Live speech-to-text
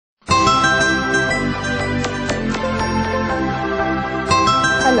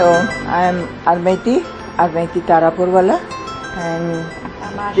Hello, I am Armity Tarapurwala,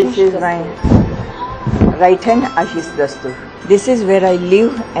 and this is my right hand, Ashish Dastur. This is where I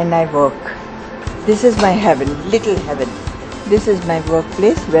live and I work. This is my heaven, little heaven. This is my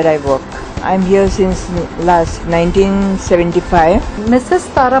workplace where I work. I'm here since last 1975. Mrs.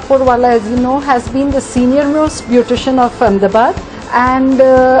 Tarapurwala, as you know, has been the senior most beautician of Ahmedabad and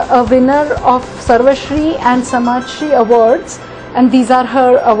a winner of Sarvashri and Samajshri awards. And these are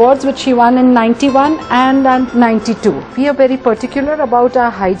her awards which she won in 91 and 92. We are very particular about our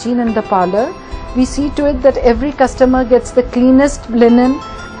hygiene in the parlor. We see to it that every customer gets the cleanest linen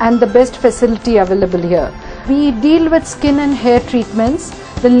and the best facility available here. We deal with skin and hair treatments,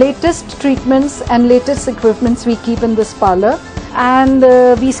 the latest treatments and latest equipments we keep in this parlor, and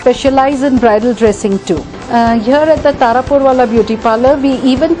we specialize in bridal dressing too. Here at the Tarapurwala Beauty Parlor, we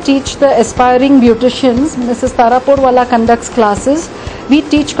even teach the aspiring beauticians. Mrs. Tarapurwala conducts classes. We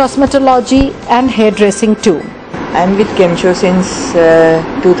teach cosmetology and hairdressing too. I'm with Kemcho since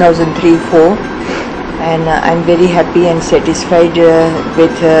 2003-04, and I'm very happy and satisfied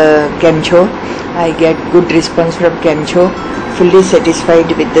with Kemcho. I get good response from Kemcho. Fully satisfied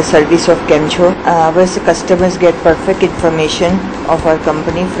with the service of Kemcho. Our customers get perfect information of our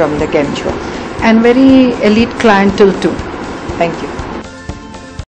company from the Kemcho. And very elite clientele too. Thank you.